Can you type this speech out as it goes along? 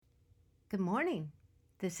Good morning.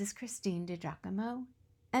 This is Christine DiGiacomo,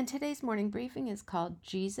 and today's morning briefing is called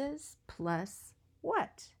Jesus plus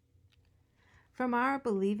What? From our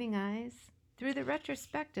believing eyes, through the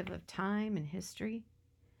retrospective of time and history,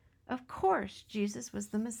 of course, Jesus was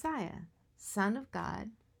the Messiah, Son of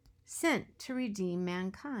God, sent to redeem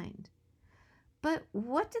mankind. But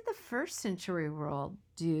what did the first century world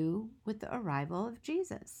do with the arrival of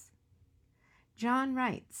Jesus? John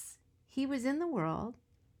writes, "He was in the world,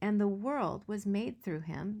 and the world was made through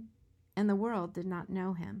him, and the world did not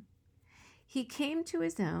know him. He came to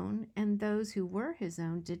his own, and those who were his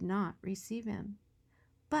own did not receive him.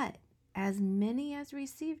 But as many as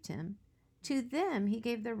received him, to them he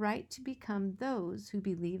gave the right to become those who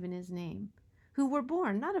believe in his name, who were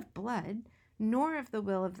born not of blood, nor of the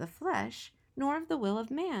will of the flesh, nor of the will of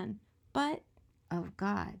man, but of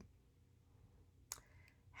God."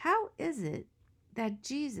 How is it that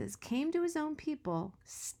Jesus came to his own people,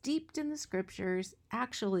 steeped in the scriptures,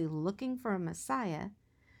 actually looking for a Messiah,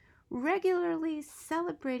 regularly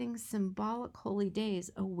celebrating symbolic holy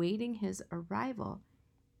days awaiting his arrival,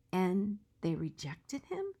 and they rejected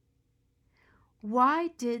him? Why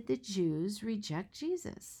did the Jews reject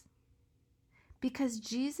Jesus? Because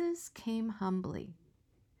Jesus came humbly.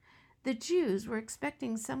 The Jews were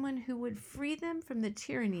expecting someone who would free them from the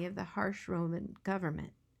tyranny of the harsh Roman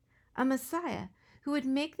government, a Messiah who would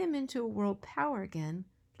make them into a world power again,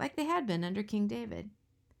 like they had been under King David.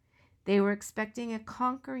 They were expecting a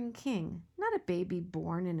conquering king, not a baby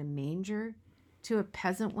born in a manger to a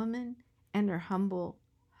peasant woman and her humble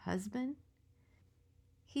husband.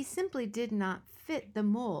 He simply did not fit the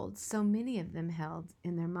mold so many of them held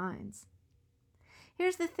in their minds.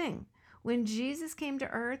 Here's the thing. When Jesus came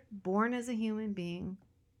to earth, born as a human being,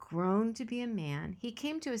 grown to be a man, he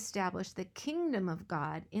came to establish the kingdom of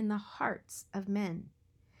God in the hearts of men.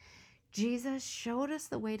 Jesus showed us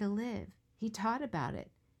the way to live. He taught about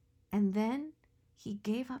it. And then he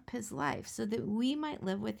gave up his life so that we might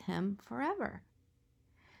live with him forever.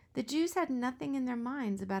 The Jews had nothing in their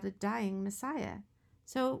minds about a dying Messiah,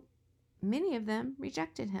 so many of them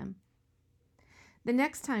rejected him. The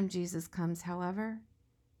next time Jesus comes, however,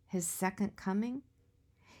 his second coming,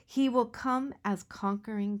 he will come as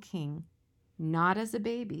conquering king, not as a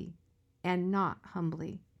baby and not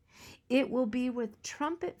humbly. It will be with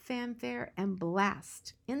trumpet fanfare and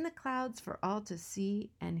blast in the clouds for all to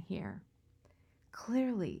see and hear.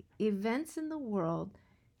 Clearly, events in the world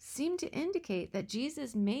seem to indicate that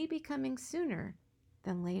Jesus may be coming sooner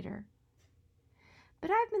than later.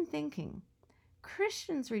 But I've been thinking,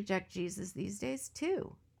 Christians reject Jesus these days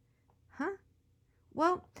too. Huh?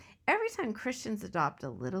 Well, every time Christians adopt a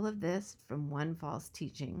little of this from one false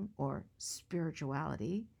teaching or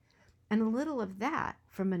spirituality, and a little of that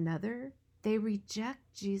from another, they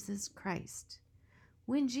reject Jesus Christ.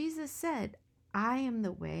 When Jesus said, "I am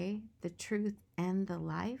the way, the truth, and the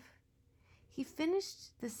life," he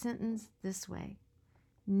finished the sentence this way: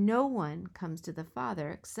 "No one comes to the Father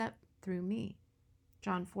except through me."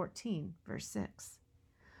 John 14, verse 6.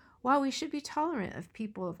 While we should be tolerant of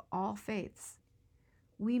people of all faiths,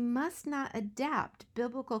 we must not adapt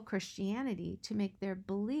biblical Christianity to make their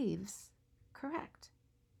beliefs correct.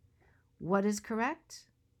 What is correct?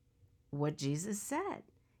 What Jesus said.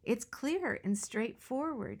 It's clear and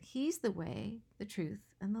straightforward. He's the way, the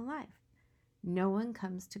truth, and the life. No one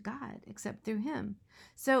comes to God except through him.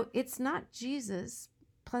 So it's not Jesus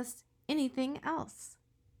plus anything else.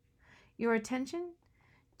 Your attention?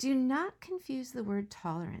 Do not confuse the word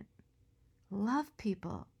tolerant. Love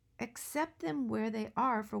people. Accept them where they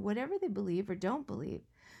are for whatever they believe or don't believe.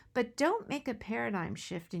 But don't make a paradigm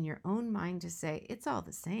shift in your own mind to say it's all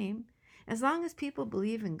the same. As long as people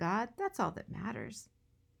believe in God, that's all that matters.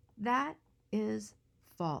 That is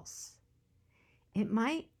false. It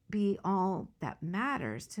might be all that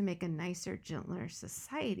matters to make a nicer, gentler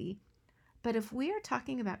society, but if we are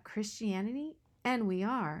talking about Christianity, and we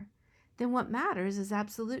are, then what matters is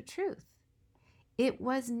absolute truth. It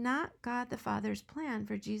was not God the Father's plan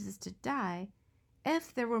for Jesus to die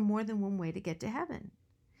if there were more than one way to get to heaven.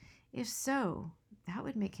 If so, that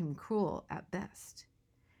would make him cruel at best.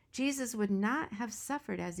 Jesus would not have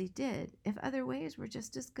suffered as he did if other ways were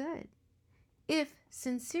just as good, if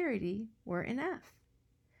sincerity were enough.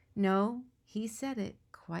 No, he said it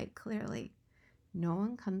quite clearly. No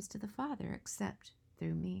one comes to the Father except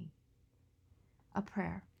through me. A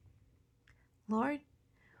prayer. Lord,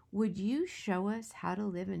 would you show us how to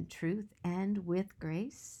live in truth and with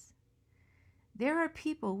grace? There are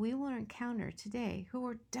people we will encounter today who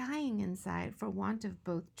are dying inside for want of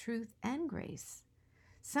both truth and grace.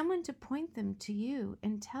 Someone to point them to you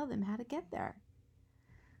and tell them how to get there.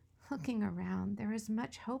 looking around, there is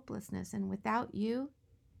much hopelessness, and without you,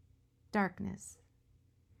 darkness.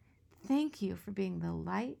 Thank you for being the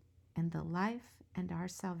light and the life and our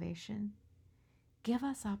salvation. Give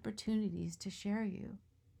us opportunities to share you.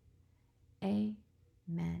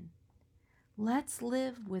 Amen. Let's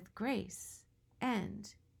live with grace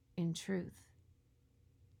and in truth.